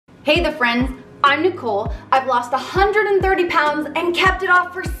Hey the friends, I'm Nicole. I've lost 130 pounds and kept it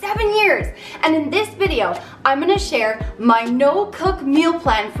off for 7 years. And in this video, I'm gonna share my no-cook meal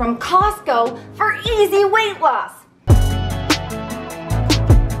plan from Costco for easy weight loss.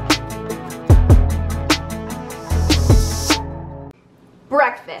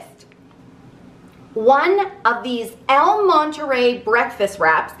 Breakfast. One of these El Monterey breakfast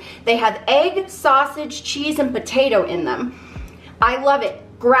wraps. They have egg, sausage, cheese, and potato in them. I love it.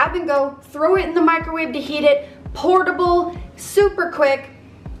 Grab and go, throw it in the microwave to heat it, portable, super quick,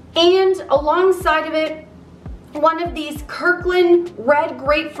 and alongside of it, one of these Kirkland red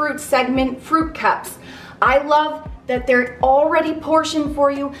grapefruit segment fruit cups. I love that they're already portioned for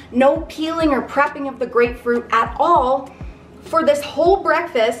you, no peeling or prepping of the grapefruit at all. For this whole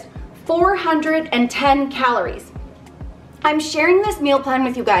breakfast, 410 calories. I'm sharing this meal plan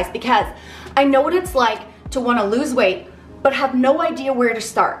with you guys because I know what it's like to want to lose weight but have no idea where to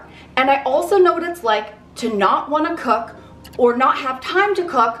start. And I also know what it's like to not want to cook or not have time to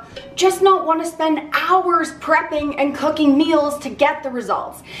cook, just not want to spend hours prepping and cooking meals to get the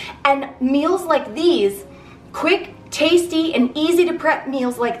results. And meals like these, quick, tasty, and easy to prep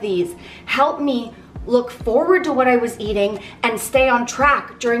meals like these, help me look forward to what I was eating and stay on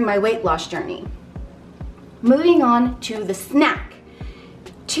track during my weight loss journey. Moving on to the snack.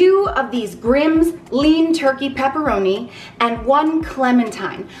 2 of these Grimm's lean turkey pepperoni and 1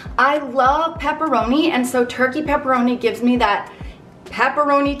 clementine. I love pepperoni, and so turkey pepperoni gives me that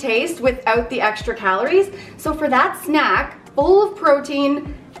pepperoni taste without the extra calories. So for that snack, full of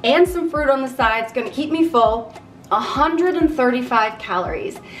protein and some fruit on the side, it's gonna keep me full. 135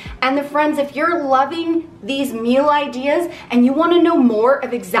 calories. And the friends, if you're loving these meal ideas and you want to know more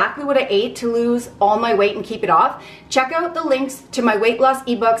of exactly what I ate to lose all my weight and keep it off, check out the links to my weight loss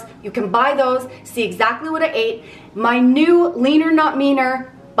ebooks. You can buy those, see exactly what I ate. My new Leaner Not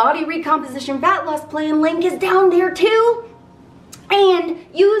Meaner body recomposition fat loss plan link is down there too. And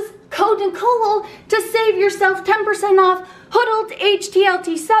use code NICOLE to save yourself 10% off Huddled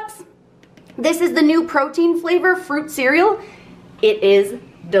HTLT Subs. This is the new protein flavor fruit cereal. It is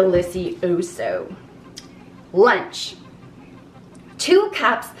delicioso. Lunch. 2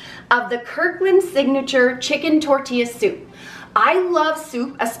 cups of the Kirkland signature chicken tortilla soup. I love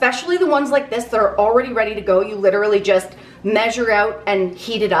soup, especially the ones like this that are already ready to go. You literally just measure out and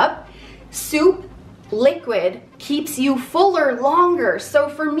heat it up. Soup liquid keeps you fuller longer. So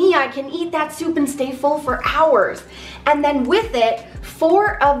for me, I can eat that soup and stay full for hours. And then with it,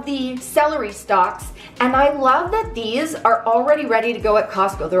 4 of the celery stalks. And I love that these are already ready to go at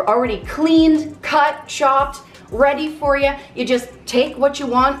Costco. They're already cleaned, cut, chopped, ready for you. You just take what you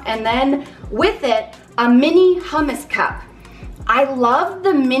want, and then with it, a mini hummus cup. I love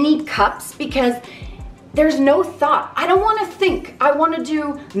the mini cups because there's no thought. I don't want to think. I want to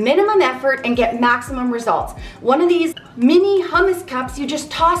do minimum effort and get maximum results. One of these mini hummus cups, you just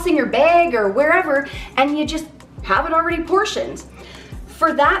toss in your bag or wherever, and you just have it already portioned.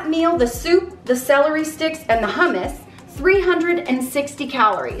 For that meal, the soup, the celery sticks, and the hummus, 360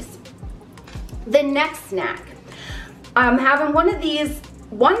 calories. The next snack, I'm having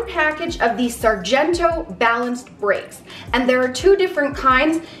one package of these Sargento balanced breaks. And there are 2 different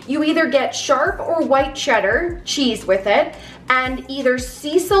kinds. You either get sharp or white cheddar cheese with it, and either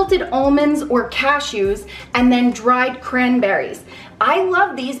sea salted almonds or cashews, and then dried cranberries. I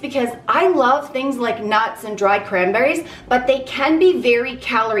love these because I love things like nuts and dried cranberries, but they can be very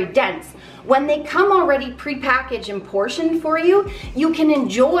calorie dense. When they come already prepackaged and portioned for you, you can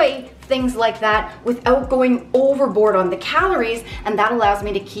enjoy things like that without going overboard on the calories, and that allows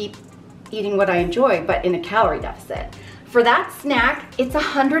me to keep eating what I enjoy, but in a calorie deficit. For that snack, it's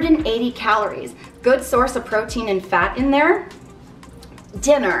 180 calories. Good source of protein and fat in there.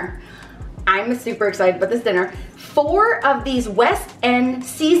 Dinner. I'm super excited about this dinner. 4 of these West End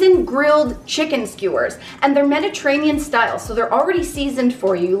seasoned grilled chicken skewers, and they're Mediterranean style, so they're already seasoned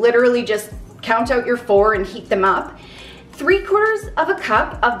for you. You literally just count out your 4 and heat them up. 3/4 of a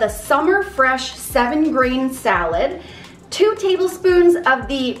cup of the Summer Fresh 7-grain salad. 2 tablespoons of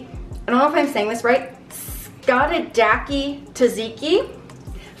the, I don't know if I'm saying this right, Scotadaki tzatziki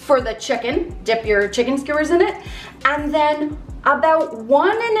for the chicken. Dip your chicken skewers in it. And then about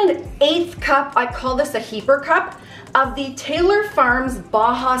 1 1/8 cup, I call this a heaper cup, of the Taylor Farms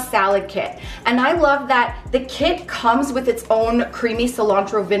Baja salad kit. And I love that the kit comes with its own creamy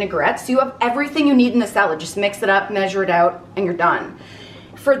cilantro vinaigrette, so you have everything you need in the salad. Just mix it up, measure it out, and you're done.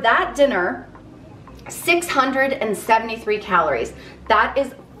 For that dinner, 673 calories. That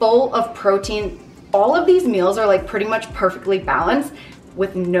is full of protein. All of these meals are like pretty much perfectly balanced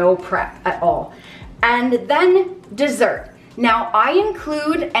with no prep at all. And then dessert. Now, I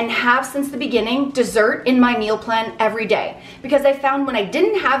include and have since the beginning dessert in my meal plan every day because I found when I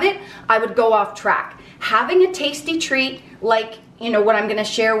didn't have it, I would go off track. Having a tasty treat like, what I'm gonna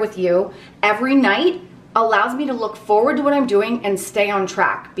share with you every night allows me to look forward to what I'm doing and stay on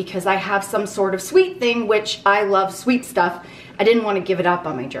track because I have some sort of sweet thing, which I love sweet stuff. I didn't want to give it up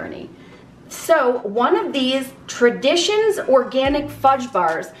on my journey. So one of these Traditions organic fudge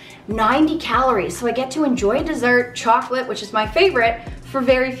bars, 90 calories. So I get to enjoy dessert, chocolate, which is my favorite, for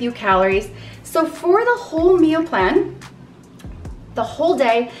very few calories. So for the whole meal plan, the whole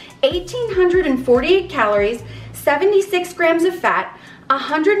day, 1,848 calories, 76 grams of fat,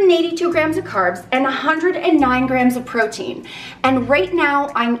 182 grams of carbs, and 109 grams of protein. And right now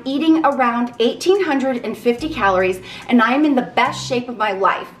I'm eating around 1,850 calories and I'm in the best shape of my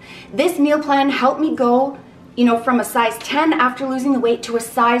life. This meal plan helped me go, from a size 10 after losing the weight to a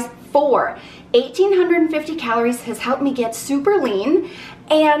size 4. 1,850 calories has helped me get super lean,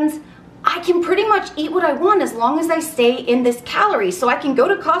 and I can pretty much eat what I want as long as I stay in this calorie. So I can go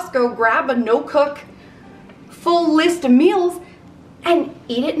to Costco, grab a no-cook full list of meals and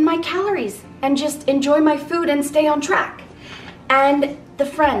eat it in my calories and just enjoy my food and stay on track. And the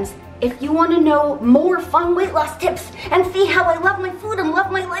friends, if you want to know more fun weight loss tips and see how I love my food and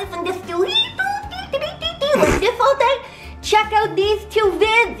love my life and just do like this all day, check out these 2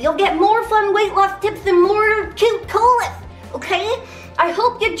 vids. You'll get more fun weight loss tips and more cute colas, okay? I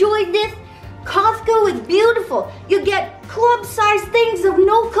hope you enjoyed this. Costco is beautiful. You get club-sized things of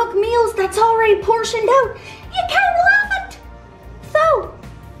no-cook meals that's already portioned out. You can't love it. So,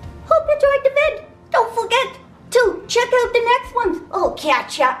 hope you enjoyed the vid. Don't forget to check out the next ones. I'll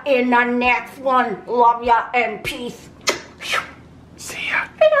catch ya in the next one. Love ya and peace. See ya.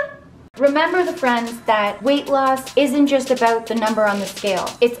 Bye. Remember, the friends, that weight loss isn't just about the number on the scale.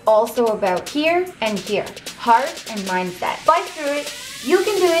 It's also about here and here. Heart and mindset. Fight through it. You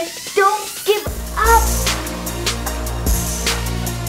can do it.